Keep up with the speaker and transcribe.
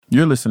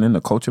You're listening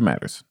to Culture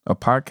Matters, a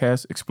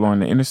podcast exploring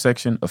the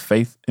intersection of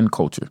faith and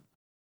culture.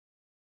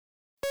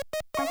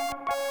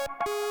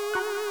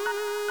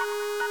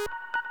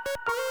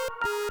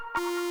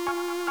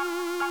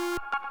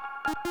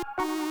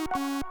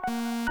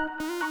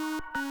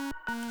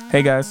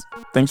 Hey guys,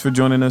 thanks for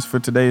joining us for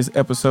today's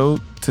episode.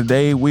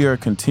 Today we are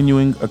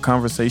continuing a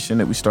conversation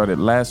that we started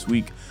last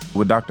week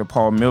with Dr.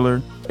 Paul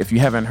Miller. If you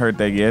haven't heard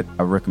that yet,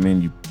 I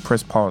recommend you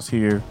press pause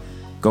here,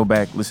 go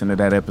back, listen to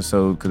that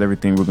episode, because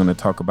everything we're going to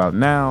talk about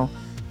now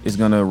is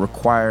going to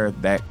require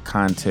that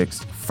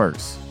context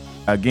first.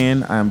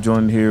 Again, I'm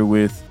joined here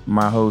with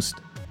my host,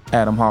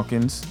 Adam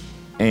Hawkins,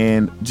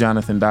 and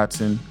Jonathan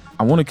Dotson.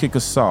 I want to kick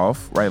us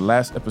off, right?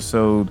 Last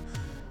episode,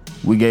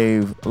 we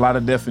gave a lot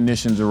of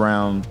definitions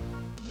around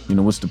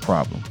what's the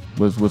problem?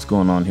 What's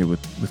going on here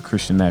with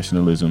Christian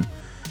nationalism?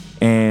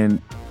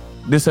 And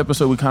this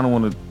episode, we kind of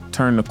want to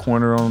turn the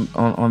corner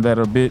on that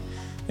a bit.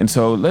 And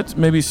so let's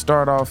maybe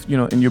start off,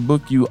 in your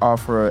book, you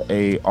offer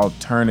a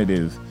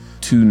alternative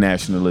to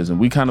nationalism.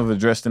 We kind of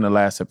addressed in the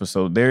last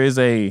episode, there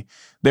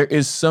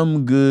is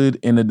some good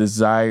in a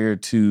desire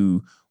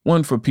to,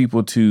 one, for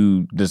people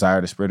to desire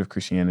the spread of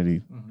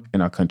Christianity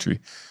in our country.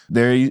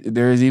 There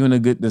is even a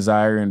good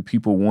desire in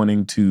people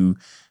wanting to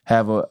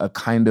have a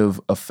kind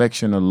of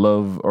affection or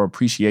love or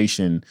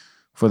appreciation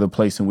for the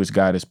place in which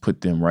God has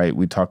put them, right?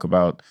 We talk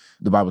about,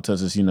 the Bible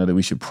tells us, that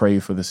we should pray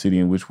for the city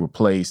in which we're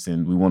placed,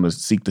 and we want to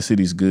seek the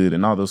city's good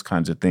and all those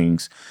kinds of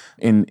things.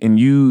 And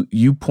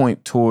you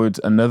point towards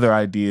another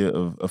idea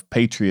of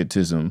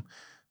patriotism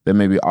that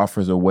maybe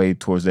offers a way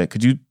towards that.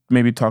 Could you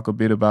maybe talk a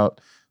bit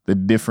about the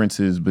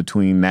differences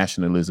between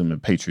nationalism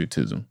and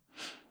patriotism?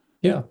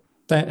 Yeah.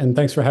 And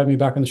thanks for having me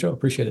back on the show.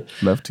 Appreciate it.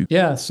 Love to.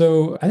 Yeah.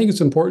 So I think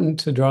it's important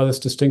to draw this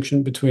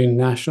distinction between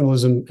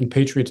nationalism and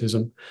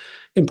patriotism,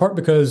 in part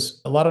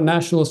because a lot of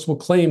nationalists will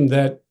claim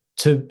that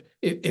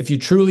if you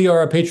truly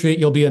are a patriot,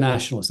 you'll be a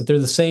nationalist, that they're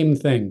the same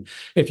thing.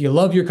 If you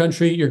love your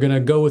country, you're going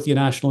to go with the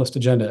nationalist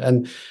agenda.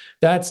 And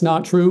that's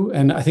not true.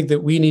 And I think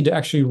that we need to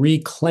actually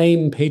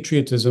reclaim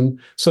patriotism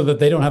so that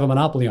they don't have a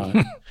monopoly on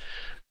it.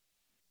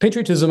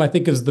 Patriotism, I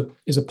think,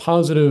 is a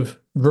positive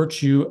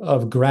virtue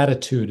of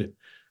gratitude.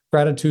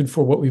 Gratitude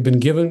for what we've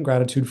been given,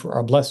 gratitude for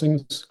our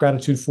blessings,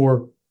 gratitude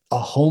for a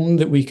home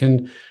that we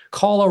can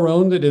call our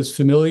own, that is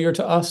familiar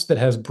to us, that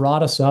has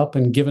brought us up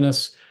and given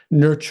us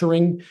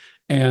nurturing,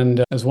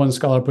 and as one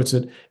scholar puts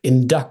it,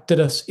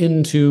 inducted us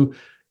into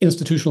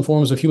institutional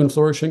forms of human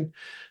flourishing.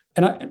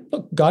 And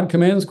look, God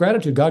commands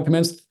gratitude. God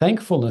commands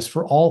thankfulness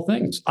for all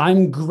things.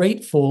 I'm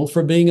grateful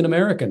for being an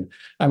American.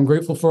 I'm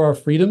grateful for our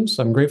freedoms.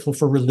 I'm grateful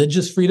for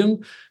religious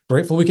freedom.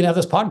 Grateful we can have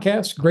this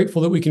podcast.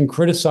 Grateful that we can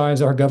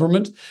criticize our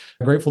government.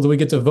 Grateful that we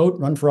get to vote,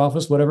 run for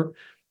office, whatever.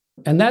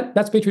 And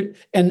that's patriot.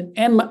 And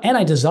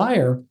I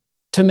desire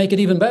to make it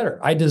even better.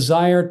 I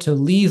desire to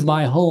leave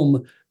my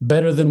home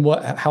better than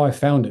how I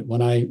found it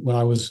when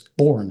I was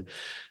born.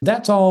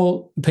 That's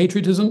all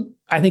patriotism.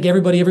 I think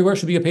everybody everywhere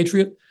should be a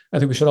patriot. I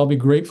think we should all be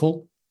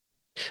grateful.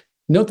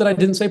 Note that I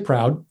didn't say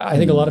proud. I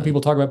think a lot of people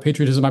talk about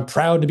patriotism. I'm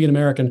proud to be an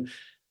American.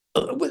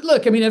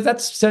 Look, if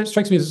that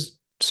strikes me as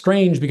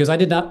strange because I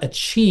did not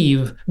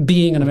achieve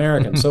being an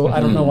American. So I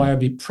don't know why I'd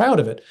be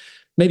proud of it.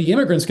 Maybe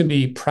immigrants can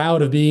be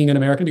proud of being an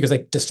American because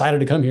they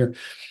decided to come here.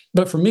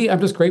 But for me, I'm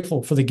just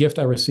grateful for the gift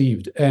I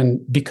received.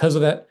 And because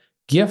of that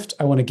gift,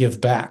 I want to give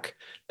back.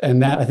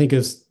 And that, I think,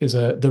 is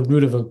the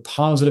root of a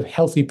positive,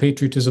 healthy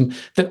patriotism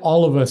that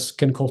all of us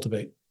can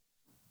cultivate.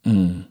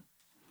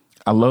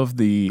 I love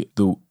the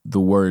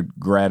word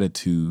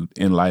gratitude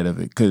in light of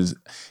it, because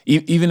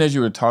even as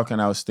you were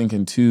talking, I was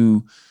thinking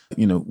too,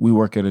 we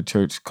work at a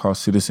church called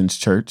Citizens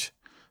Church.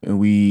 And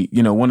we,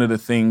 one of the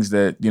things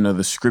that,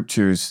 the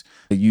scriptures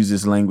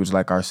uses language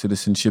like our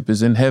citizenship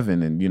is in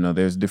heaven. And,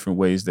 there's different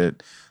ways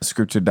that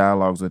scripture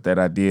dialogues with that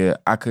idea.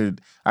 I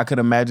could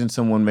imagine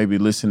someone maybe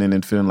listening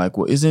and feeling like,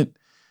 well, isn't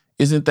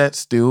that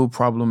still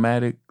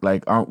problematic?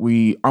 Like, aren't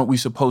we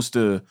supposed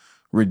to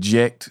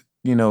reject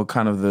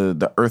kind of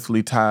the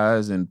earthly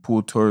ties and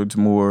pull towards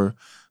more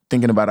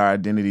thinking about our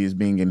identity as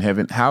being in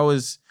heaven?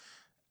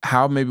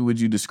 How maybe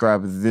would you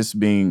describe this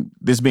being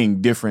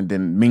different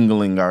than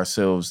mingling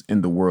ourselves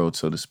in the world,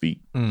 so to speak?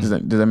 Does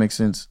that make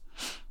sense?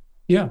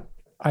 Yeah.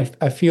 I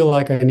feel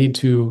like I need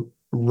to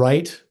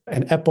write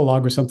an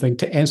epilogue or something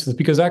to answer this,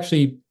 because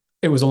actually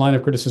it was a line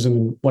of criticism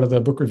in one of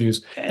the book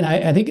reviews. And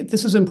I think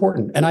this is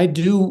important. And I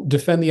do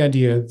defend the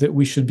idea that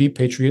we should be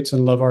patriots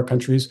and love our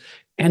countries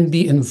and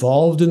be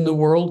involved in the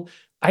world.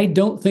 I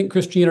don't think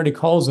Christianity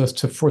calls us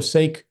to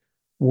forsake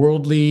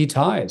worldly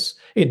ties.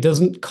 It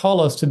doesn't call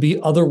us to be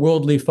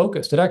otherworldly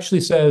focused. It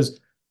actually says,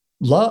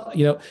 love,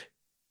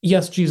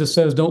 yes, Jesus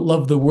says, don't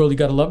love the world, you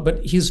got to love,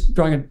 but he's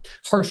drawing a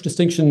harsh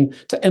distinction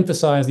to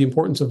emphasize the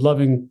importance of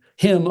loving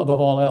him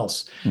above all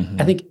else.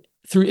 I think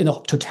in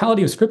the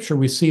totality of Scripture,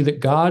 we see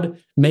that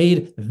God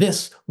made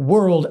this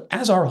world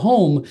as our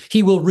home.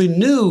 He will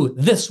renew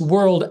this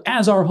world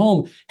as our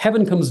home.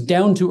 Heaven comes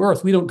down to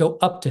earth. We don't go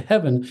up to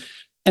heaven.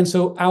 And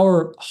so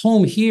our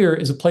home here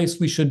is a place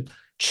we should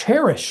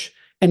cherish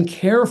and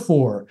care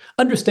for,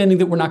 understanding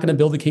that we're not going to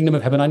build the kingdom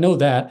of heaven. I know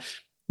that.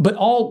 But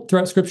all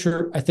throughout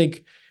Scripture, I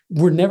think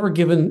we're never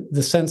given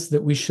the sense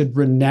that we should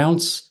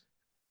renounce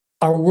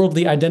our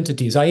worldly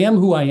identities. I am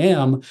who I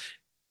am.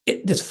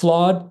 It's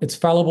flawed. It's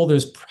fallible.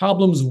 There's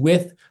problems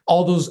with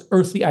all those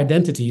earthly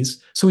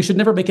identities. So we should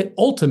never make it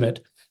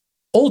ultimate.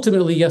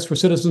 Ultimately, yes, we're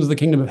citizens of the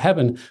kingdom of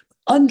heaven.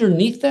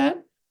 Underneath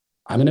that,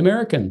 I'm an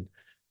American.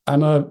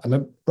 I'm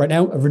right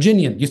now a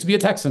Virginian. Used to be a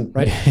Texan,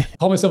 right? I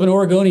call myself an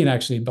Oregonian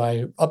actually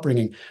by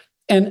upbringing,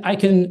 and I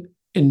can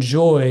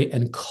enjoy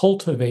and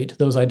cultivate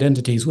those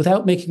identities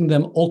without making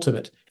them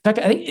ultimate. In fact,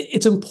 I think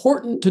it's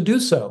important to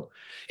do so.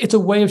 It's a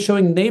way of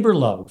showing neighbor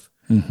love.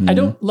 Mm-hmm. I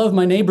don't love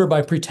my neighbor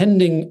by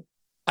pretending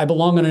I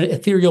belong on an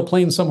ethereal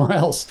plane somewhere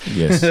else.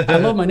 Yes. I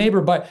love my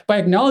neighbor by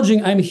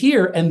acknowledging I'm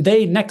here and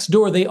they next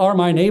door, they are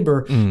my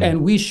neighbor,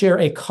 and we share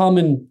a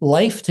common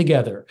life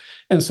together.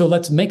 And so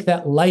let's make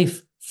that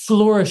life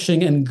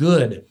flourishing and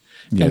good.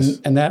 Yes.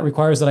 And that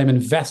requires that I'm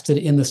invested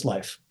in this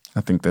life.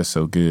 I think that's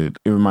so good.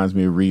 It reminds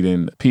me of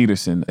reading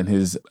Peterson and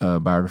his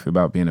biography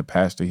about being a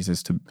pastor. He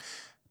says,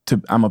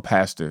 I'm a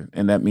pastor,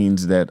 and that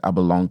means that I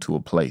belong to a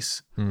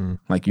place.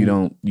 Like you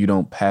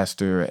don't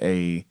pastor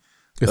a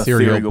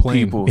ethereal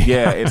people.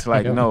 Yeah, it's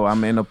like, no,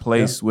 I'm in a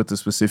place with a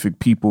specific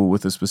people,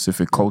 with a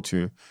specific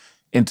culture.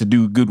 And to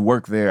do good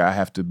work there, I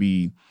have to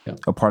be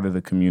a part of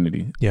the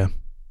community. Yeah.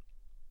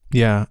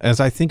 Yeah. As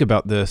I think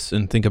about this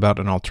and think about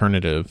an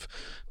alternative,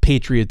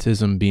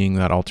 patriotism being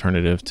that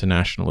alternative to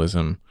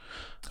nationalism,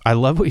 I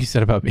love what you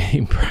said about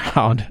being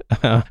proud,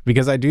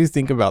 because I do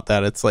think about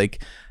that. It's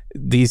like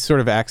these sort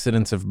of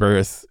accidents of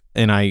birth,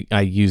 and I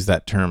use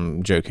that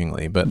term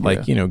jokingly, but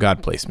like,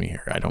 God placed me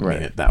here. I don't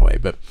mean it that way.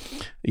 But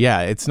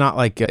yeah, it's not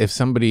like if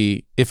I'm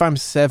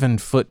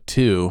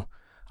 7'2",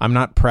 I'm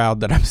not proud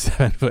that I'm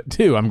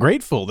 7'2". I'm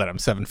grateful that I'm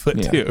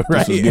 7'2",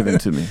 right? This was given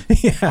to me.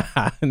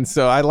 Yeah. And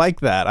so I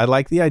like that. I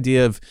like the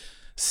idea of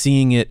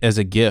seeing it as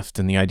a gift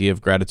and the idea of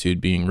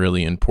gratitude being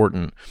really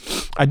important.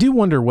 I do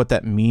wonder what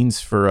that means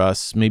for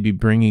us, maybe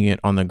bringing it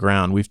on the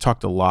ground. We've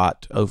talked a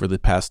lot over the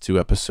past 2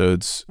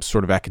 episodes,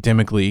 sort of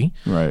academically,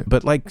 right?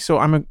 But like, so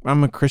I'm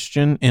a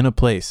Christian in a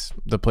place.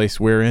 The place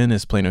we're in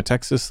is Plano,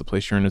 Texas. The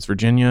place you're in is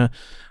Virginia.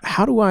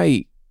 How do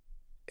I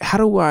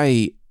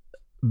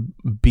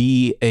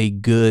be a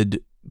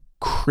good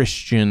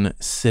Christian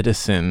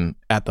citizen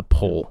at the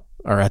poll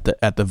or at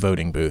the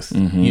voting booth?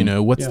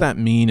 Mm-hmm. What's that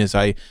mean as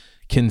I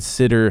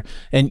consider,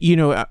 and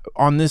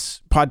on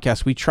this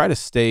podcast we try to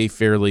stay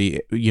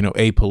fairly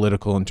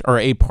apolitical or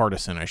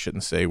apartisan, I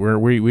shouldn't say.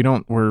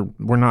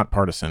 We're not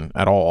partisan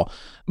at all,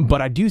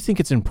 but I do think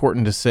it's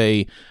important to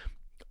say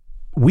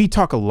we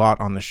talk a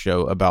lot on the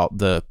show about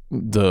the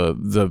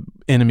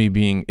enemy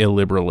being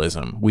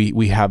illiberalism.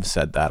 We have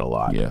said that a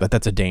lot,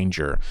 that's a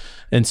danger.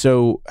 And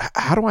so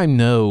how do I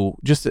know,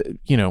 just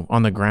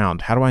on the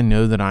ground, how do I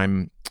know that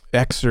I'm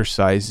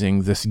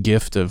exercising this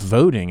gift of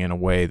voting in a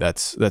way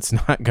that's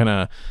not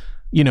gonna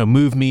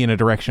move me in a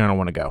direction I don't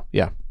want to go?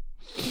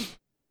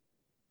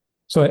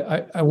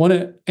 So I want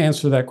to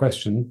answer that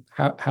question.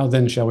 How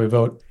then shall we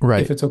vote?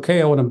 Right. If it's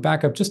okay, I want to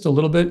back up just a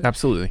little bit.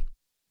 Absolutely.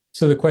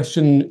 So the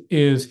question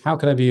is, how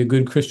can I be a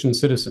good Christian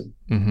citizen?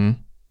 Mm-hmm.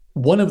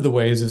 One of the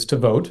ways is to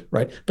vote,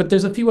 right? But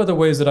there's a few other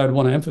ways that I'd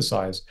want to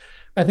emphasize.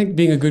 I think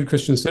being a good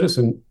Christian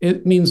citizen,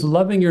 it means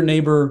loving your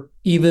neighbor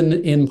even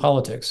in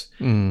politics.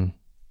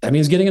 That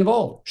means getting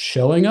involved,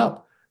 showing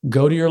up,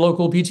 go to your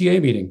local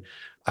PTA meeting.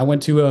 I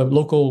went to a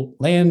local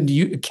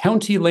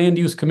county land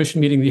use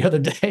commission meeting the other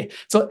day.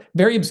 So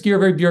very obscure,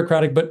 very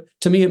bureaucratic, but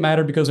to me it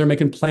mattered because they're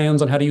making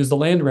plans on how to use the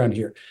land around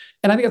here.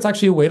 And I think that's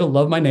actually a way to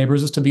love my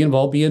neighbors, is to be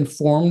involved, be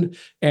informed,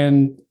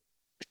 and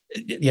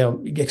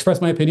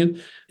express my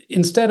opinion.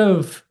 Instead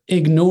of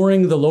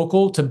ignoring the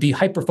local to be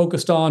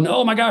hyper-focused on,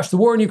 oh my gosh, the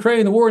war in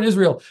Ukraine, the war in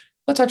Israel,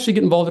 let's actually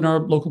get involved in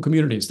our local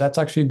communities. That's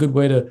actually a good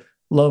way to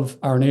love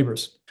our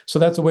neighbors. So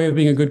that's a way of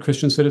being a good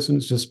Christian citizen,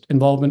 is just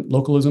involvement,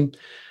 localism.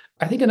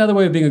 I think another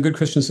way of being a good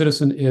Christian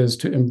citizen is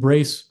to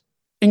embrace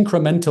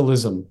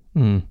incrementalism.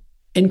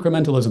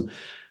 Incrementalism.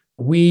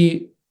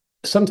 We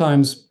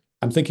sometimes,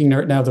 I'm thinking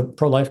now the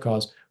pro-life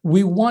cause,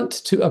 we want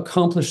to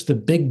accomplish the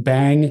big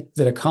bang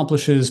that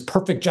accomplishes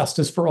perfect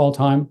justice for all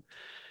time.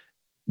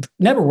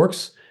 Never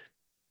works.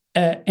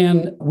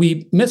 And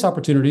we miss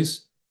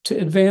opportunities to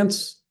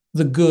advance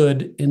the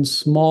good in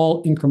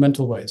small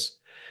incremental ways.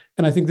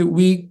 And I think that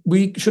we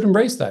should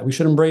embrace that. We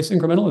should embrace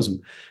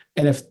incrementalism.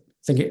 And if,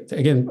 thinking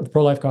again of the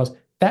pro-life cause,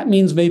 that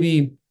means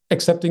maybe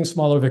accepting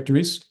smaller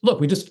victories. Look,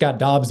 we just got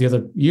Dobbs the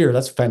other year.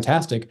 That's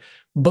fantastic.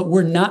 But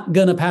we're not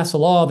going to pass a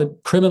law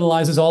that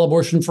criminalizes all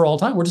abortion for all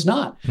time. We're just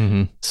not.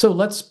 Mm-hmm. So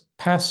let's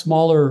pass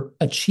smaller,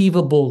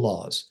 achievable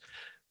laws.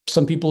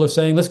 Some people are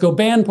saying, let's go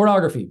ban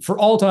pornography for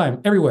all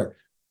time, everywhere.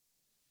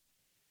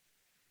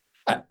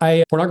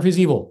 Pornography is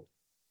evil,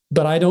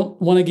 but I don't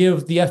want to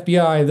give the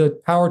FBI the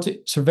power to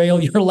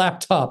surveil your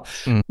laptop.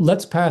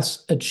 Let's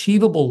pass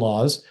achievable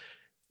laws,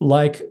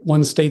 like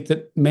one state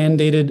that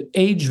mandated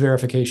age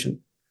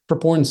verification for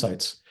porn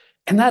sites.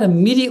 And that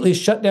immediately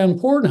shut down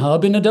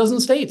Pornhub in a dozen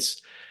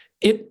states.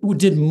 It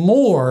did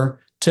more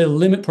to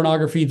limit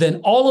pornography than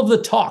all of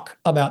the talk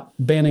about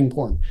banning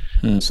porn.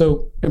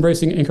 So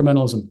embracing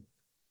incrementalism.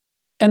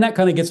 And that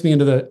kind of gets me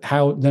into the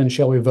how then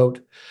shall we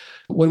vote.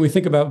 When we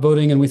think about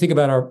voting and we think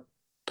about our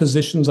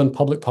positions on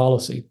public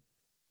policy,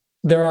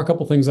 there are a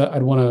couple things that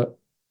I'd want to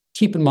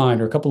keep in mind,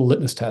 or a couple of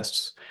litmus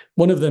tests.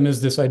 One of them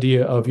is this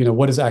idea of,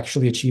 what is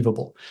actually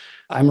achievable.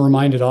 I'm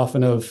reminded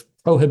often of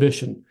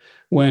prohibition,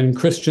 when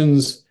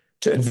Christians,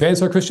 to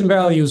advance our Christian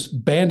values,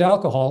 banned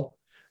alcohol.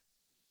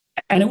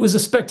 And it was a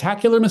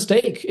spectacular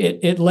mistake.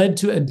 It led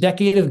to a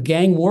decade of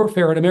gang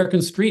warfare in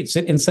American streets.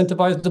 It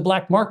incentivized the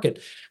black market.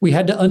 We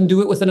had to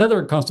undo it with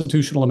another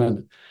constitutional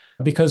amendment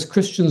because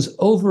Christians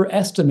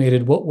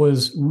overestimated what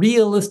was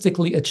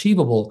realistically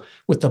achievable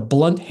with the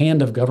blunt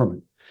hand of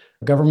government.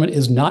 Government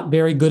is not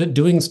very good at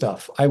doing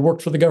stuff. I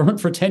worked for the government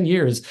for 10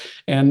 years,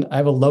 and I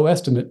have a low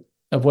estimate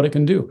of what it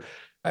can do.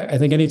 I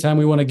think anytime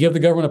we want to give the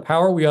government a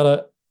power, we ought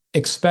to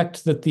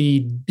expect that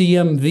the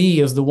DMV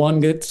is the one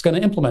that's going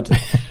to implement it.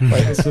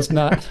 Right? It's just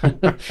not.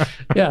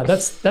 Yeah,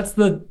 that's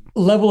the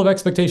level of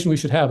expectation we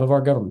should have of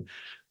our government.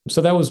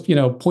 So that was,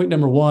 point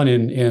number one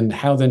in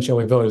how then shall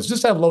we vote, is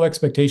just have low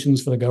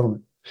expectations for the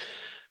government.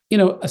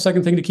 A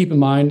second thing to keep in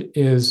mind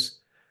is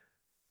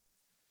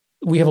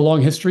we have a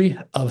long history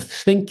of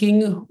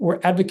thinking we're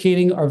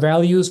advocating our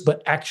values,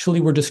 but actually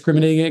we're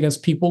discriminating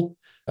against people.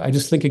 I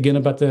just think again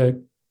about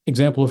the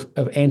example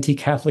of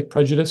anti-Catholic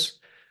prejudice.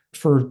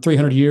 For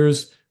 300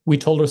 years, we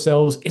told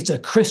ourselves it's a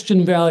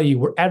Christian value.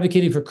 We're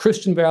advocating for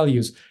Christian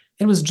values.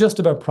 It was just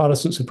about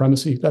Protestant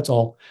supremacy. That's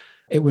all.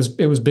 It was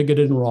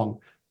bigoted and wrong.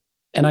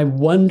 And I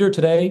wonder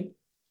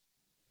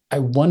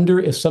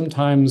if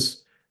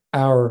sometimes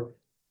our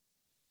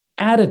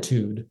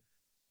attitude,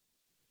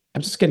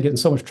 I'm just going to get in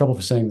so much trouble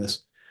for saying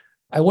this.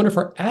 I wonder if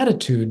our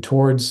attitude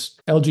towards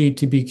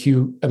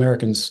LGBTQ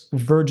Americans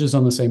verges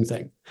on the same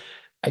thing.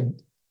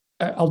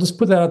 I'll just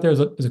put that out there as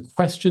a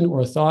question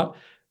or a thought.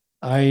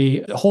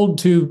 I hold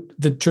to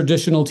the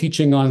traditional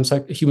teaching on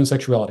human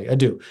sexuality. I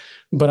do.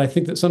 But I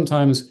think that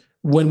sometimes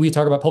when we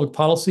talk about public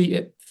policy,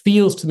 it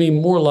feels to me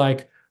more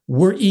like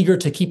we're eager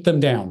to keep them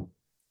down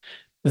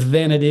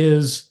than it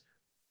is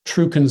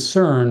true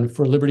concern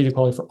for liberty and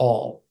equality for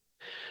all.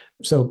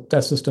 So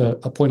that's just a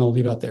point I'll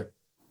leave out there.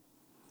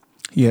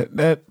 Yeah,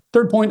 that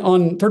third point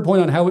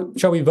on how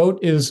shall we vote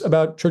is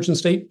about church and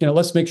state.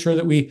 Let's make sure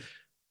that we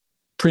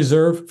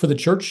preserve for the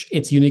church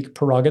its unique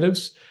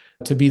prerogatives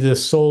to be the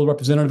sole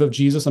representative of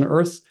Jesus on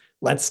earth.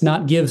 Let's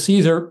not give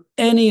Caesar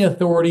any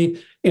authority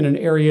in an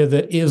area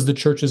that is the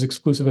church's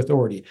exclusive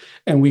authority.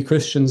 And we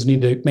Christians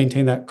need to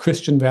maintain that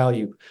Christian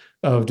value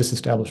of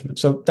disestablishment.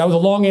 So that was a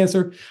long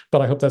answer,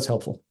 but I hope that's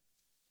helpful.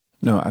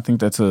 No, I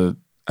think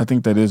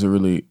that is a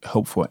really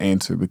helpful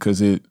answer,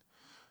 because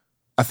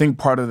I think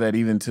part of that,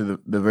 even to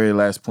the very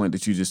last point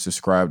that you just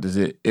described, is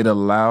it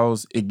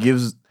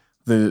gives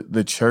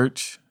the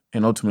church,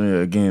 and ultimately,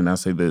 again, I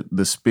say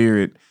the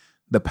spirit,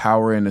 the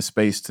power and the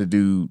space to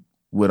do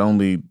what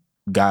only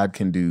God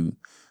can do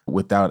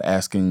without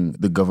asking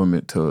the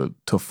government to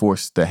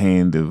force the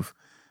hand of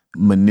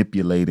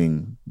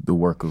manipulating the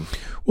work of.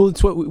 Well,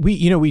 it's what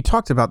we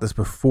talked about this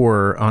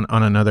before on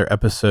another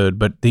episode,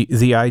 but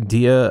the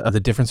idea of the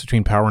difference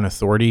between power and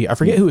authority, I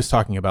forget who was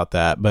talking about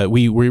that, but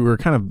we were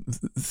kind of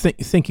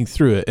thinking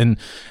through it. And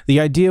the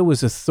idea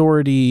was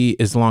authority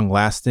is long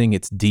lasting,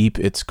 it's deep,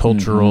 it's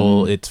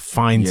cultural, it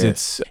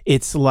finds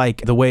it's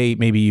like the way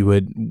maybe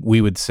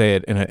we would say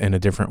it in a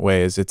different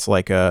way is it's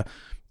like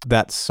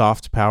that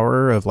soft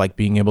power of like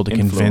being able to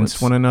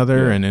convince one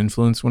another and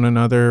influence one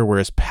another,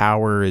 whereas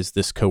power is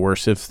this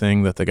coercive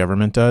thing that the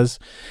government does.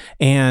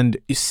 And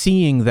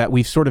seeing that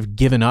we've sort of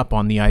given up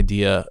on the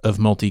idea of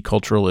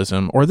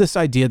multiculturalism, or this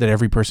idea that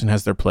every person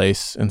has their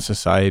place in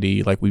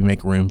society, like we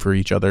make room for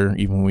each other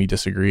even when we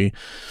disagree.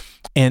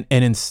 And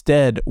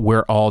instead,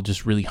 we're all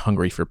just really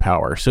hungry for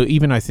power. So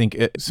even I think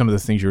some of the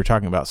things you were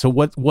talking about. So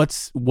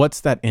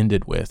what's that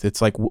ended with?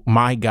 It's like,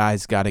 my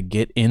guy's got to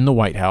get in the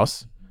White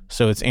House.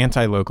 So it's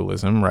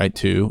anti-localism, right,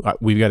 too.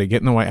 We've got to get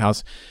in the White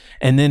House.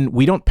 And then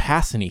we don't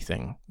pass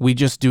anything. We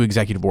just do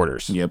executive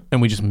orders. Yep.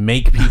 And we just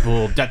make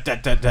people,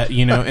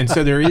 And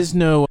so there is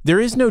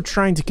no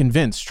trying to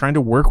convince, trying to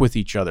work with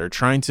each other,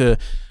 trying to,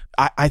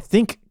 I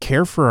think,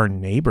 care for our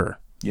neighbor.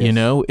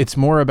 Yes. It's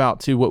more about,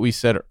 to what we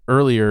said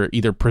earlier,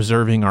 either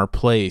preserving our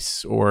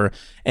place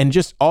and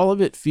just all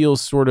of it feels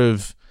sort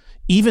of,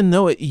 even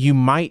though you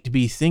might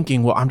be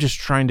thinking, well, I'm just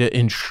trying to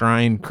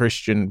enshrine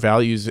Christian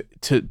values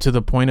to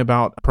the point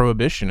about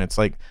prohibition. It's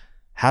like,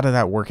 how did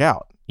that work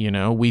out?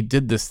 We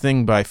did this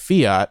thing by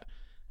fiat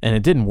and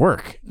it didn't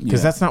work,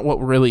 because that's not what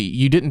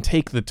you didn't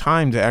take the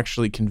time to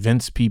actually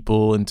convince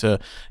people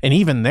and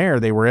even there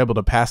they were able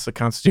to pass the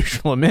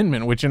constitutional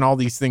amendment, which in all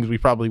these things we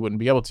probably wouldn't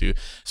be able to.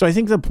 So I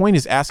think the point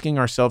is asking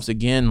ourselves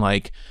again,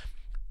 like,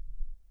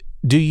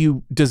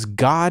 does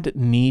God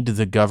need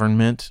the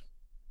government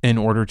in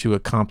order to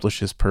accomplish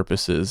his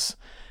purposes?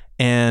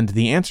 And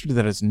the answer to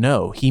that is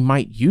no. He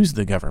might use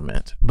the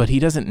government, but he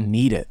doesn't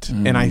need it.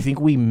 And I think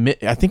we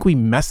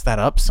mess that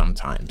up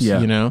sometimes,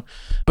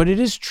 But it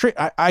is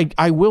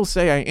I will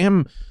say I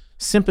am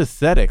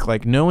sympathetic.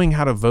 Like knowing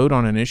how to vote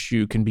on an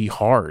issue can be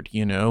hard,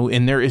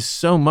 and there is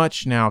so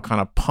much now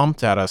kind of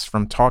pumped at us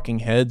from talking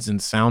heads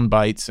and sound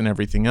bites and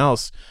everything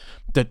else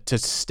that to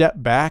step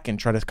back and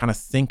try to kind of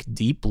think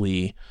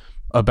deeply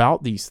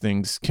about these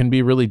things can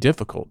be really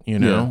difficult,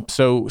 Yeah.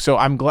 So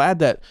I'm glad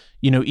that,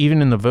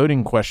 even in the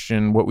voting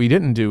question, what we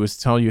didn't do is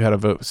tell you how to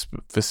vote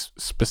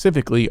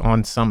specifically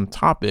on some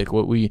topic.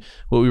 What we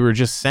were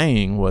just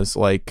saying was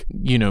like,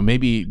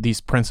 maybe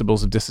these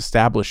principles of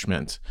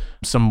disestablishment,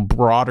 some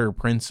broader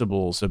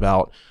principles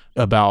about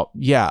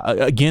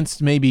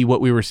against maybe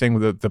what we were saying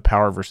with the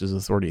power versus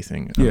authority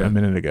thing a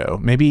minute ago.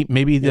 Maybe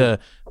the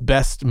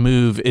best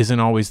move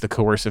isn't always the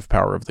coercive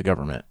power of the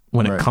government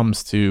when it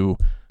comes to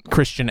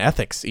Christian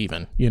ethics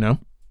even, Can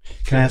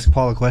I ask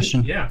Paul a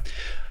question? Yeah.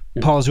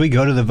 Paul, as we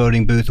go to the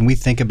voting booth and we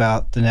think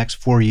about the next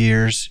 4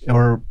 years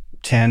or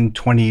 10,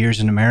 20 years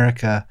in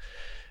America,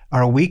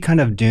 are we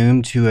kind of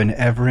doomed to an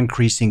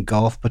ever-increasing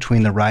gulf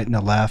between the right and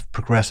the left,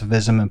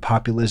 progressivism and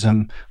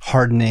populism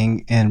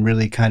hardening and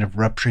really kind of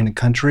rupturing the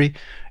country?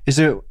 Is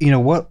there,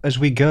 what, as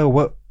we go,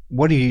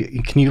 what do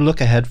you, can you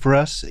look ahead for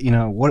us?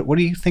 What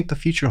do you think the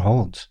future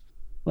holds?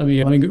 Let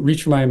me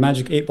reach for my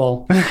magic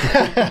 8-ball.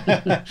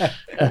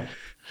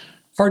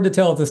 Hard to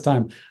tell at this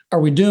time. Are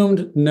we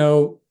doomed?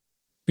 No,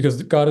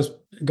 because God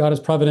is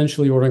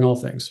providentially ordering all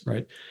things,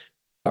 right?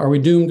 Are we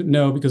doomed?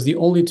 No, because the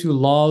only two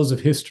laws of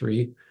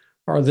history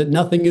are that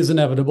nothing is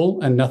inevitable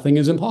and nothing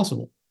is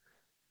impossible.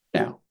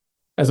 Now,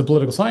 as a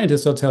political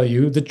scientist, I'll tell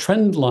you the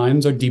trend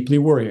lines are deeply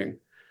worrying.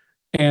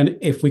 And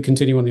if we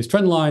continue on these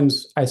trend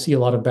lines, I see a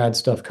lot of bad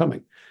stuff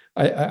coming.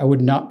 I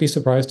would not be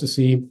surprised to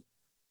see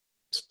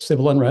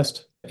civil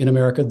unrest in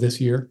America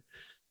this year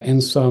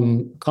and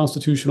some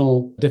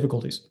constitutional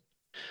difficulties.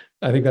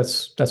 I think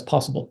that's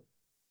possible.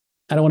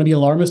 I don't want to be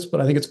alarmist, but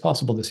I think it's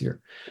possible this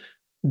year.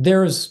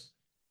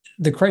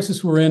 The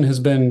crisis we're in has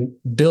been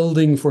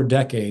building for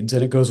decades,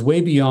 and it goes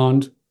way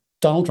beyond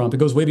Donald Trump. It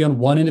goes way beyond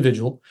one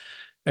individual.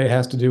 It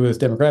has to do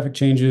with demographic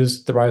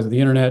changes, the rise of the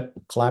internet,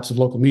 collapse of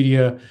local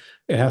media.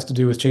 It has to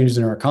do with changes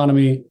in our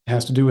economy. It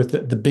has to do with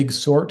the big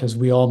sort as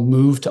we all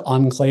move to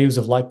enclaves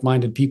of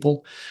like-minded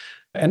people.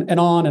 And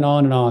on and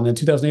on and on. The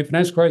 2008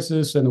 financial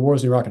crisis and the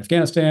wars in Iraq and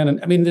Afghanistan.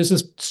 And I mean, there's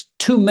just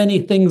too many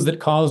things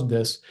that caused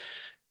this,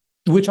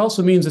 which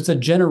also means it's a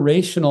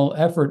generational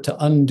effort to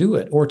undo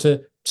it or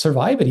to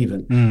survive it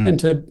even and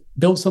to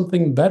build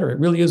something better. It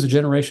really is a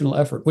generational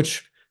effort,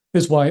 which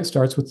is why it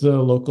starts with the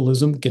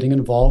localism, getting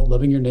involved,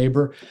 loving your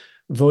neighbor,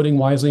 voting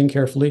wisely and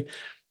carefully.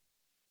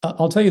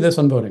 I'll tell you this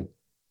on voting.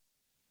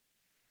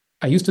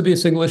 I used to be a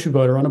single issue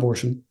voter on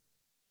abortion,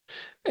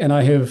 and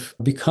I have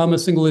become a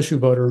single issue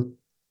voter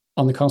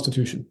on the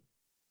Constitution.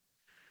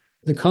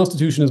 The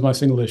Constitution is my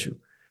single issue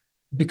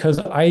because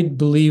I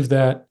believe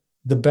that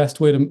the best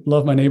way to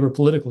love my neighbor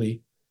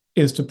politically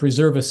is to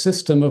preserve a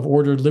system of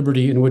ordered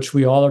liberty in which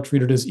we all are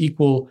treated as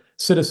equal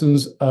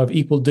citizens of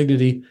equal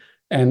dignity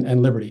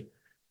and liberty.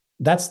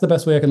 That's the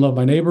best way I can love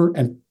my neighbor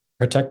and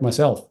protect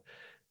myself.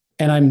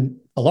 And I'm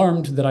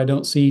alarmed that I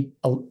don't see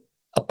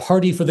a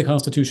party for the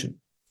Constitution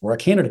or a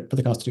candidate for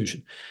the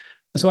Constitution.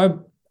 And so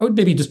I would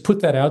maybe just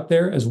put that out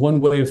there as one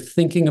way of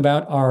thinking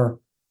about our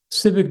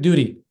civic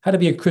duty, how to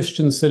be a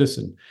Christian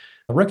citizen.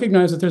 I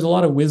recognize that there's a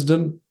lot of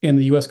wisdom in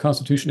the U.S.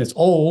 Constitution. It's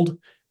old.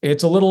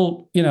 It's a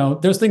little,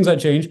 there's things I'd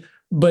change,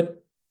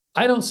 but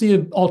I don't see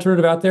an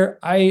alternative out there.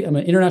 I am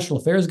an international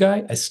affairs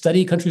guy. I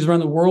study countries around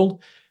the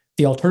world.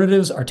 The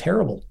alternatives are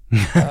terrible.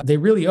 They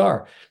really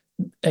are.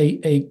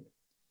 A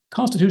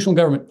constitutional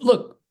government.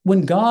 Look,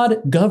 when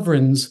God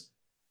governs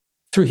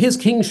through his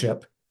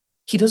kingship,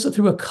 he does it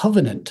through a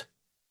covenant,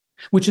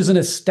 which is an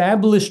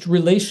established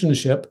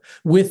relationship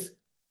with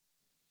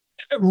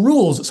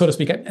rules, so to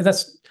speak.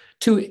 That's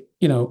too,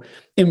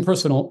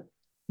 impersonal.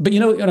 But you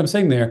know what I'm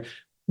saying there?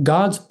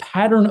 God's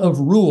pattern of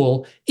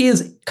rule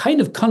is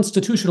kind of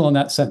constitutional in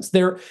that sense.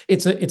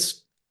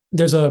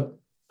 There's a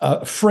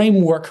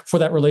framework for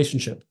that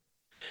relationship.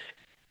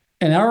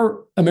 And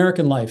our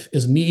American life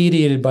is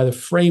mediated by the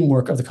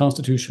framework of the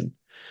Constitution.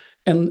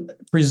 And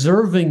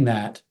preserving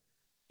that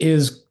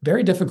is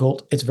very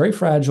difficult. It's very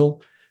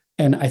fragile.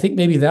 And I think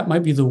maybe that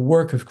might be the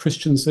work of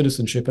Christian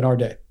citizenship in our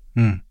day.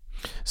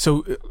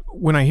 So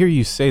when I hear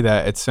you say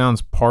that, it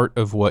sounds part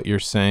of what you're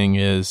saying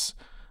is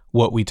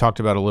what we talked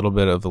about a little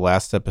bit of the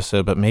last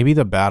episode, but maybe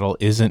the battle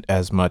isn't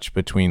as much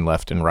between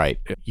left and right.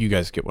 You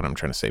guys get what I'm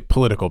trying to say,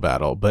 political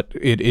battle, but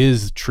it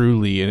is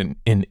truly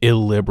an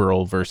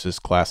illiberal versus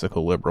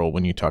classical liberal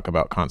when you talk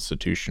about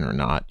Constitution or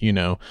not,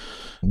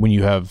 when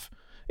you have,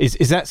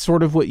 is that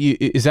sort of what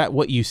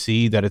you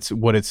see, that it's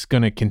what it's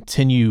going to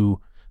continue,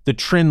 the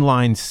trend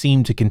lines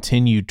seem to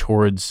continue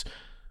towards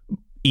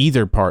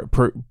either part,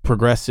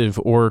 progressive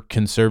or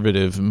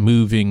conservative,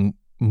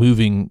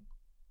 moving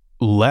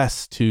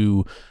less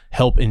to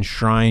help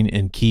enshrine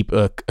and keep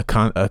a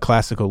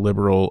classical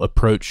liberal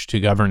approach to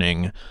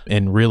governing,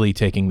 and really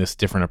taking this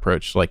different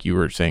approach, like you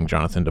were saying,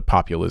 Jonathan, to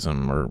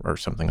populism or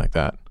something like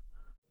that.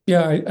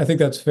 Yeah, I think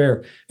that's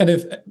fair. And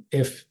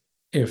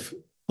if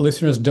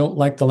listeners don't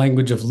like the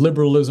language of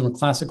liberalism or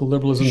classical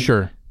liberalism,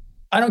 sure,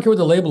 I don't care what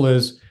the label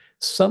is.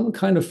 some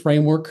kind of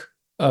framework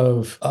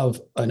of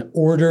an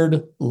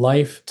ordered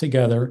life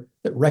together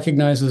that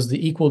recognizes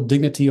the equal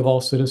dignity of all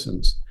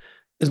citizens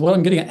is what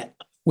I'm getting at,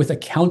 with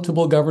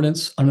accountable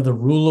governance under the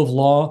rule of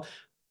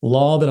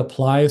law that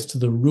applies to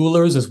the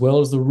rulers as well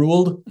as the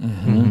ruled.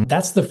 Mm-hmm.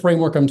 That's the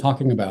framework I'm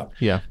talking about.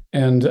 Yeah.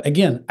 And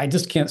again, I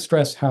just can't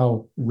stress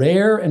how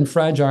rare and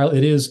fragile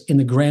it is in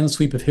the grand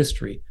sweep of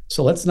history.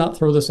 So let's not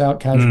throw this out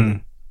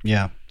casually.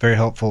 Yeah, very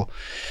helpful.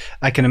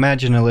 I can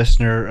imagine a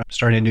listener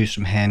starting to do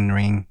some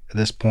hand-wringing at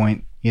this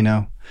point,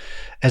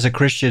 as a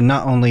Christian,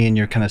 not only in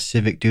your kind of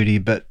civic duty,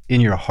 but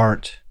in your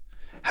heart.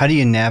 How do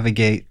you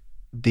navigate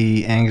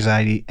the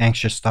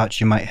anxious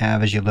thoughts you might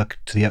have as you look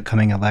to the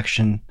upcoming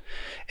election?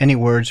 Any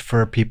words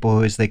for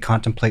people as they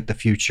contemplate the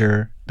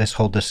future, this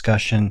whole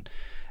discussion?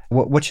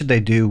 What should they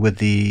do with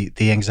the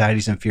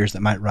anxieties and fears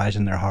that might rise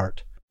in their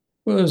heart?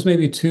 Well, there's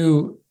maybe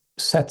two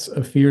sets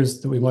of fears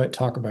that we might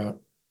talk about.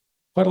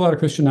 Quite a lot of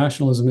Christian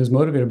nationalism is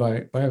motivated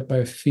by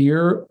a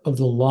fear of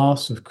the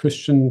loss of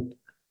Christian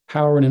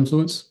power and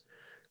influence.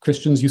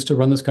 Christians used to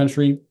run this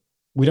country.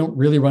 We don't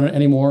really run it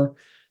anymore.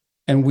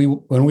 And we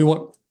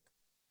want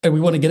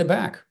to get it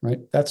back, right?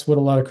 That's what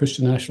a lot of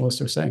Christian nationalists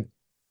are saying.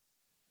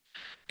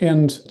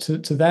 And to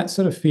that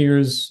set of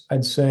fears,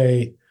 I'd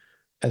say,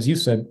 as you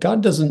said,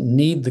 God doesn't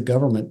need the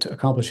government to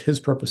accomplish his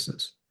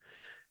purposes.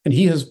 And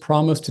he has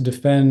promised to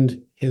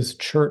defend his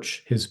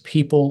church, his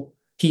people.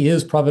 He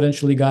is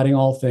providentially guiding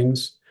all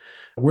things.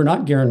 We're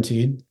not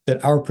guaranteed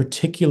that our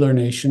particular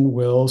nation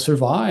will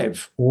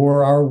survive,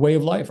 or our way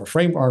of life,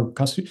 our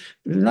constitution.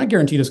 They're not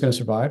guaranteed it's going to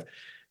survive.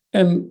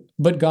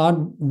 But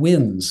God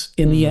wins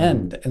in the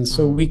end. And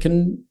so we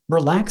can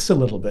relax a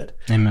little bit.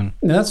 Amen.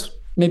 And that's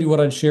maybe what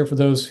I'd share for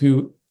those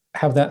who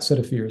have that set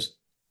of fears.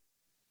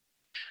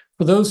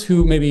 For those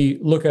who maybe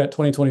look at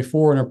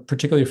 2024 and are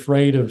particularly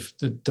afraid of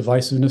the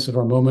divisiveness of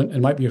our moment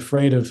and might be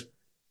afraid of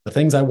the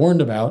things I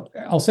warned about,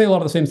 I'll say a lot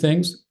of the same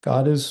things.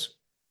 God is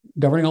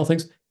governing all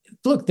things.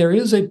 Look, there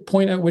is a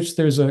point at which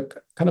there's a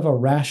kind of a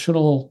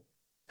rational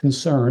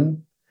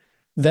concern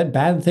that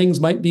bad things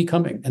might be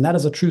coming. And that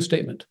is a true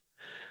statement.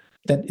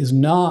 That is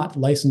not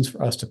license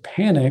for us to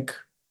panic,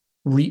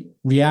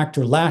 react,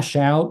 or lash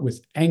out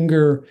with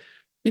anger.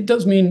 It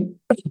does mean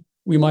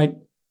we might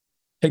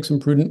take some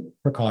prudent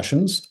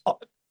precautions,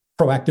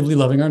 proactively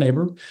loving our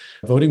neighbor,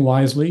 voting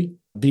wisely,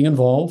 being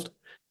involved,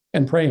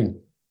 and praying.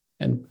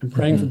 And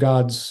praying for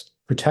God's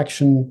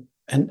protection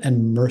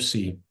and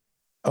mercy.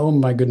 Oh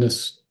my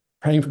goodness,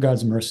 praying for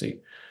God's mercy.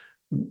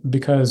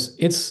 Because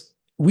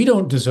we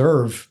don't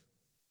deserve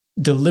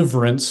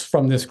deliverance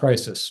from this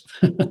crisis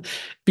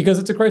because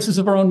it's a crisis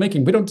of our own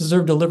making. We don't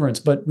deserve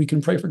deliverance, but we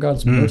can pray for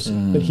God's mercy,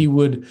 that he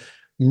would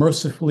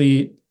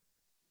mercifully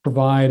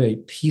provide a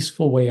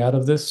peaceful way out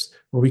of this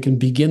where we can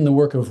begin the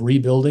work of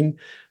rebuilding.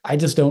 I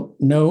just don't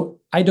know.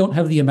 I don't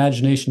have the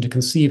imagination to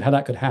conceive how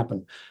that could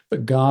happen,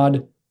 but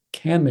God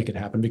can make it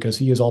happen because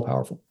he is all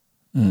powerful.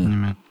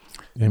 Amen.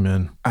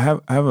 Amen. I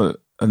have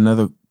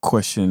another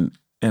question,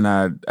 and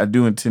I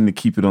do intend to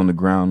keep it on the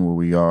ground where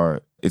we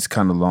are. It's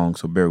kind of long,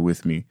 so bear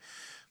with me.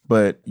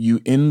 But you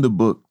end the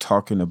book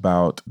talking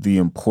about the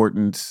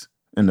importance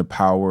and the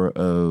power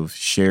of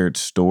shared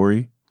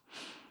story,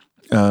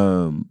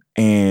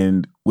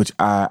 and which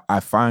I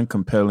find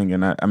compelling.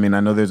 And I mean, I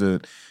know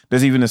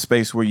there's even a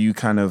space where you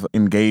kind of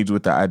engage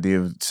with the idea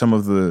of some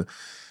of the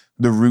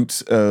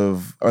roots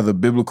of, or the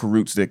biblical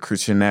roots that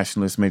Christian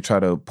nationalists may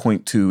try to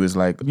point to is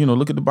like,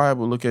 look at the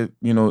Bible, look at,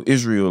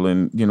 Israel.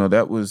 And,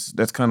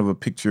 that's kind of a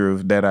picture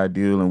of that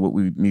ideal and what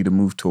we need to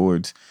move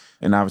towards.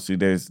 And obviously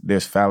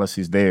there's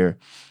fallacies there.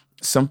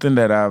 Something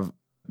that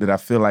I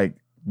feel like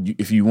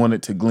if you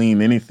wanted to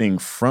glean anything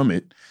from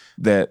it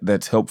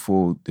that's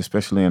helpful,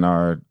 especially in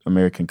our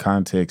American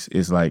context,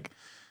 is like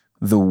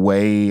the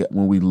way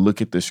when we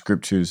look at the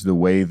scriptures, the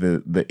way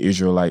the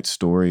Israelite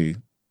story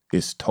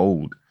is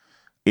told.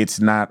 It's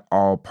not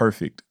all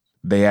perfect.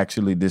 They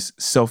actually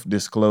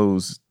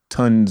self-disclose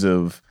tons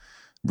of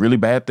really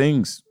bad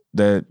things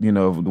that,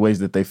 the ways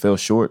that they fell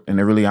short. And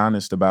they're really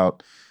honest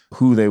about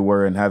who they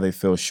were and how they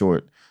fell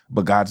short.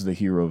 But God's the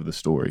hero of the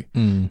story.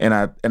 And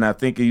I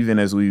think even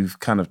as we've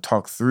kind of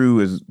talked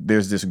through,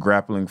 there's this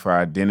grappling for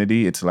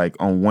identity. It's like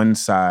on one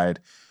side,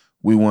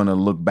 we want to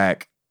look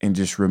back and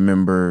just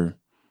remember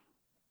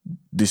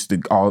just the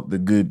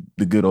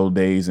good old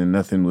days and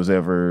nothing was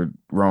ever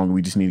wrong.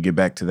 We just need to get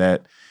back to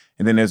that.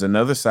 And then there's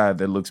another side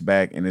that looks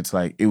back and it's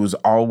like, it was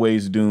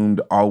always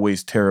doomed,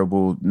 always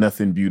terrible,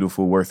 nothing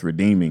beautiful worth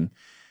redeeming.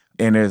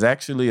 And there's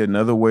actually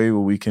another way where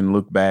we can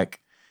look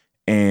back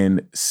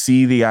and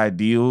see the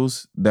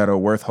ideals that are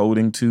worth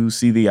holding to,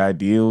 see the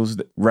ideals,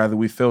 whether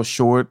we fell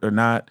short or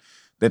not.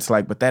 That's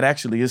like, but that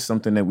actually is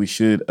something that we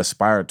should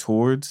aspire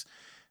towards.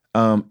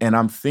 And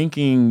I'm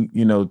thinking,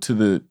 to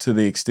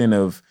the extent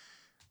of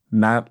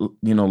not,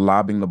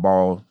 lobbing the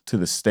ball to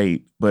the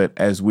state, but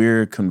as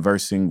we're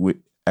conversing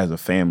as a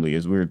family,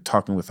 as we're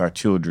talking with our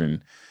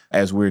children,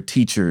 as we're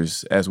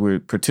teachers, as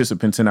we're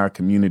participants in our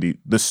community,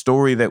 the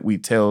story that we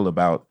tell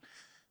about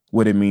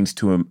what it means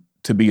to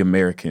be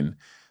American,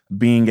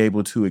 being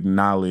able to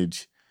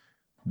acknowledge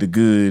the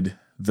good,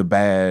 the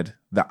bad,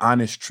 the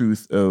honest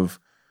truth of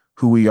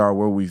who we are,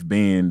 where we've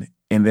been,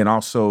 and then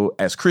also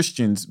as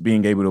Christians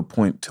being able to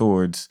point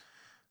towards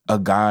a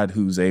God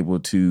who's able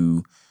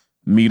to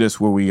meet us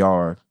where we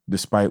are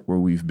despite where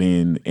we've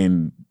been.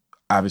 And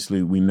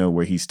obviously we know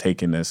where he's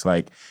taken us.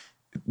 Like,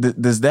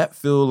 does that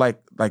feel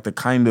like the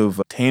kind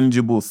of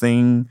tangible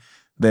thing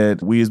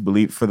that we as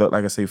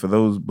like I say, for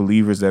those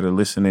believers that are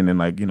listening and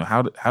like,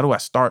 how do I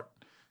start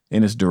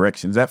in this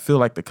direction? Does that feel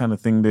like the kind of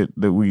thing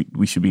that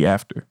we should be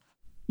after?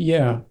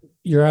 Yeah.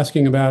 You're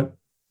asking about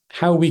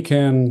how we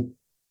can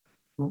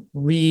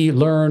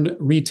relearn,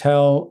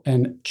 retell,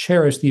 and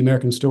cherish the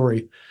American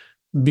story,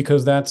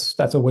 because that's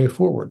a way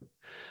forward.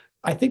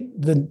 I think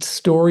the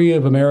story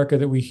of America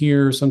that we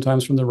hear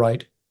sometimes from the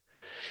right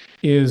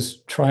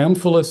is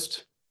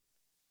triumphalist,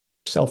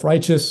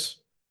 self-righteous,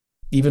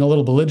 even a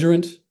little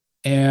belligerent,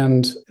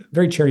 and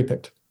very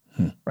cherry-picked,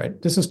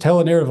 right? This is tell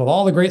a narrative of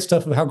all the great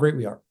stuff of how great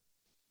we are.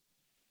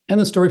 And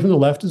the story from the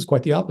left is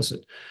quite the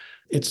opposite.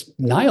 It's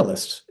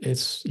nihilist.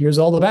 It's here's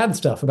all the bad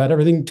stuff about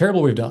everything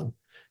terrible we've done.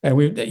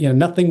 And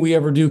nothing we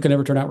ever do can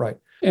ever turn out right.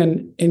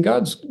 And in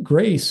God's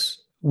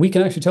grace, we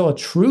can actually tell a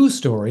true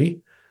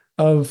story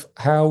of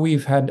how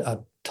we've had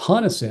a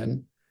ton of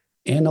sin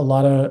and a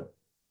lot of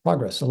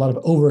progress, a lot of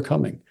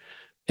overcoming.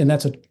 And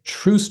that's a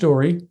true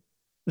story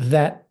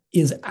that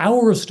is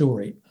our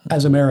story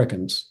as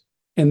Americans,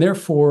 and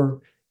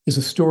therefore is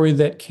a story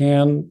that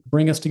can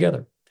bring us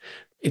together.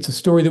 It's a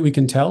story that we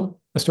can tell,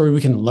 a story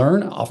we can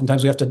learn.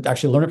 Oftentimes we have to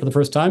actually learn it for the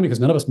first time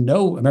because none of us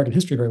know American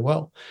history very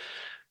well.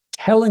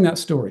 Telling that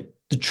story,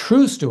 the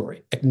true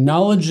story,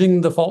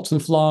 acknowledging the faults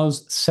and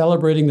flaws,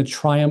 celebrating the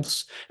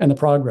triumphs and the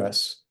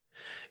progress,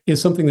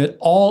 is something that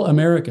all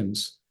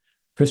Americans,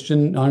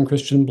 Christian,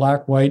 non-Christian,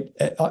 black, white,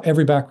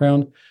 every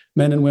background,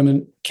 men and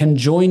women, can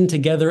join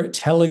together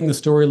telling the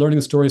story, learning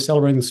the story,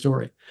 celebrating the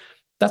story.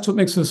 That's what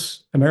makes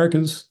us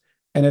Americans,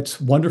 and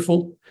it's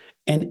wonderful.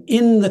 And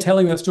in the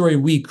telling that story,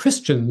 we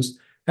Christians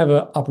have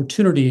an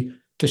opportunity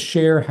to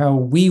share how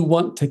we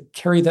want to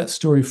carry that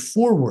story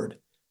forward.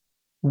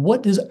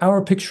 What does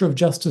our picture of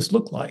justice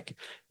look like?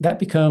 That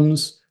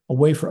becomes a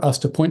way for us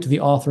to point to the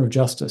author of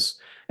justice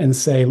and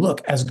say,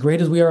 look, as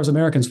great as we are as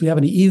Americans, we have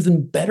an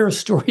even better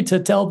story to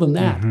tell than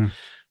that. Mm-hmm.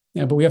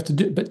 Yeah,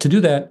 but to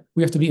do that,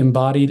 we have to be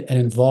embodied and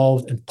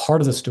involved and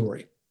part of the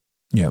story.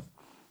 Yep.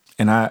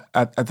 And I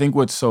think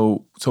what's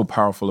so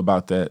powerful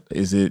about that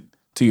is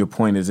to your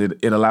point, is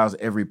it allows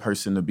every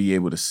person to be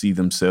able to see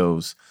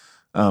themselves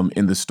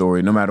in the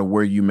story, no matter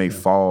where you may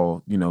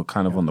fall,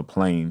 kind of on the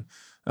plane.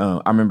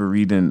 I remember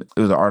reading, it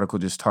was an article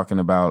just talking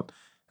about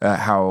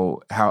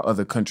how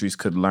other countries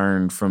could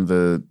learn from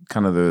the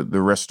kind of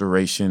the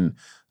restoration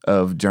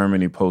of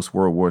Germany post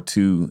World War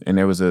II. And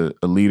there was a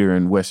leader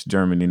in West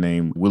Germany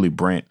named Willy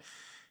Brandt,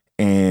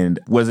 and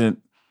wasn't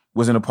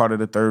a part of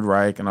the Third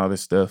Reich and all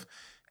this stuff.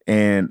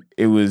 And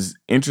it was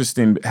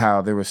interesting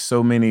how there were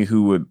so many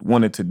who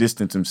wanted to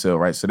distance themselves,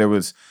 right? So there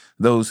was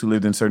those who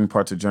lived in certain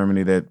parts of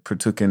Germany that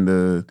partook in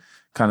the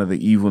kind of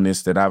the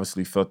evilness, that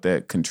obviously felt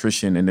that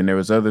contrition. And then there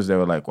was others that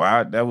were like,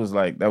 wow, that was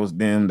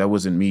them, that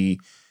wasn't me.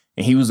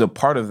 And he was a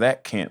part of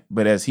that camp.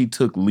 But as he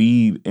took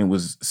lead and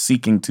was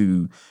seeking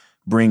to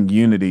bring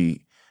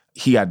unity,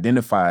 he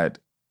identified,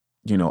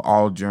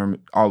 all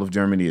of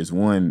Germany as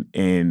one.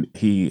 And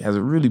he has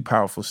a really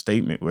powerful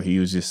statement where he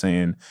was just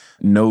saying,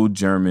 no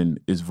German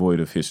is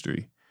void of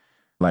history.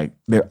 Like,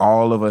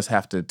 all of us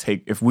have to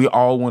if we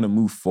all want to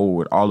move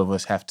forward, all of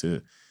us have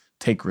to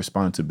take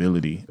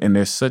responsibility. And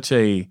there's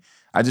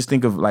I just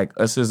think of like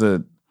us as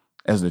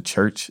a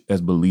church,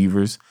 as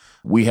believers,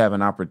 we have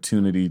an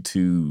opportunity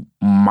to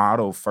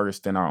model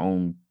first in our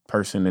own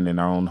person and in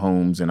our own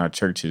homes and our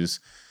churches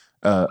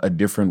a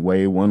different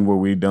way, one where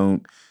we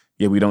don't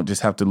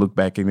just have to look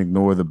back and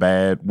ignore the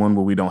bad, one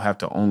where we don't have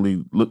to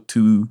only look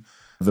to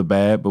the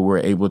bad, but we're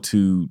able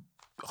to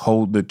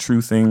hold the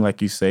true thing,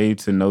 like you say,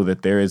 to know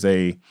that there is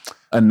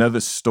another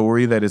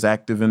story that is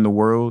active in the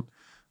world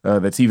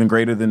that's even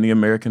greater than the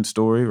American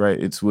story, right?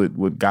 It's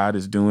what God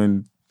is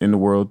doing in the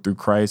world through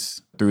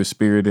Christ, through his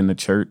Spirit in the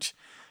church.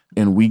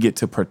 And we get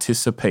to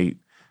participate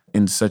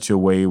in such a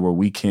way where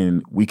we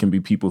can be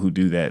people who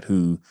do that,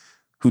 who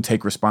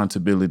take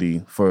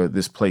responsibility for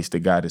this place that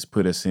God has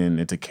put us in,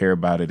 and to care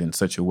about it in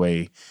such a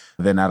way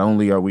that not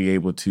only are we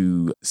able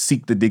to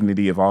seek the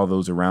dignity of all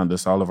those around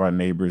us, all of our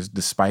neighbors,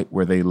 despite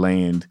where they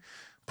land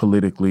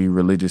politically,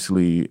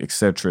 religiously,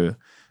 etc.,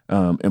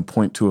 and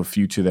point to a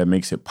future that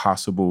makes it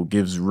possible,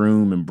 gives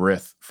room and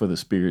breath for the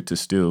Spirit to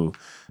still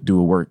do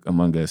a work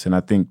among us. And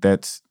I think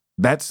that's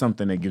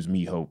something that gives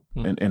me hope.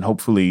 And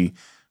hopefully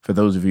for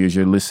those of you as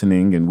you're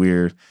listening and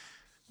we're,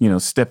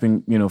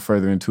 stepping,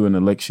 further into an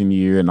election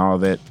year and all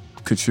that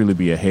could surely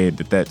be ahead,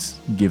 that's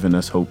given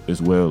us hope as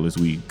well as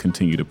we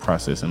continue to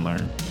process and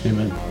learn.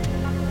 Amen.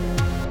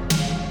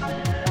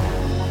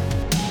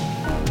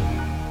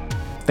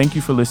 Thank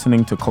you for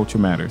listening to Culture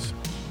Matters.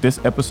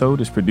 This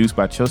episode is produced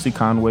by Chelsea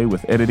Conway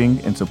with editing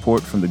and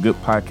support from the Good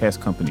Podcast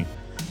Company.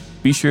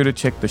 Be sure to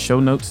check the show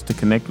notes to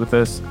connect with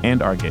us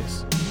and our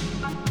guests.